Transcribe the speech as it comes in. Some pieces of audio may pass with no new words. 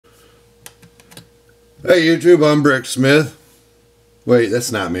Hey YouTube, I'm Brick Smith. Wait,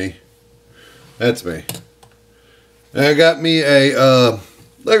 that's not me. That's me. And I got me a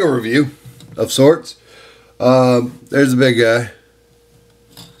Lego review of sorts. There's the big guy.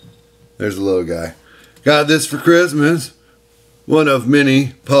 There's the little guy. Got this for Christmas. One of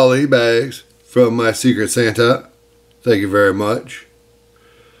many poly bags from my Secret Santa. Thank you very much.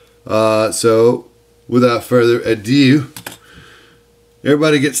 So, without further ado,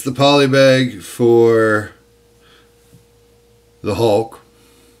 everybody gets the poly bag for the Hulk.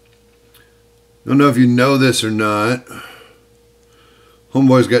 I don't know if you know this or not.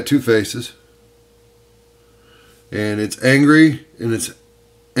 Homeboy's got two faces. And it's angry and it's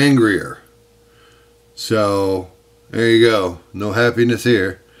angrier. So, there you go. No happiness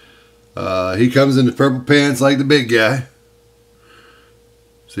here. He comes in the purple pants like the big guy.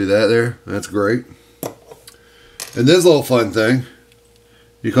 See that there? That's great. And this little fun thing.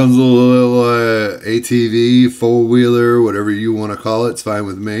 He comes with a little ATV, four-wheeler, whatever you want to call it. It's fine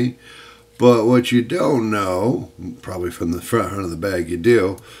with me. But what you don't know, probably from the front of the bag you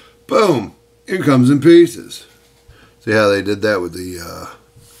do, boom, it comes in pieces. See how they did that with the,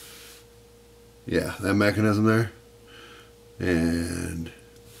 yeah, that mechanism there? And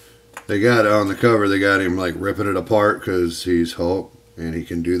they got it on the cover, they got him like ripping it apart because he's Hulk and he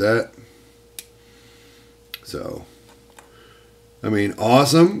can do that. So, I mean,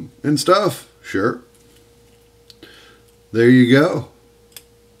 awesome and stuff, sure. There you go.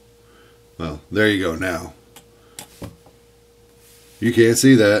 Well, there you go now. You can't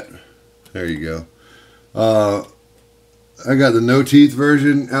see that. There you go. I got the no teeth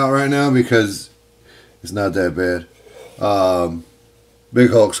version out right now because it's not that bad.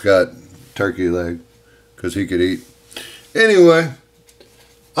 Big Hulk's got turkey leg because he could eat. Anyway,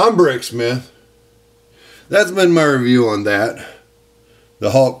 I'm Brick Smith. That's been my review on that.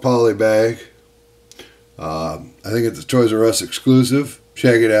 The Hulk poly bag. I think it's a Toys R Us exclusive.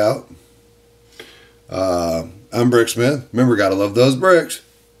 Check it out. I'm Brick Smith. Remember, gotta love those bricks.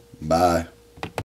 Bye.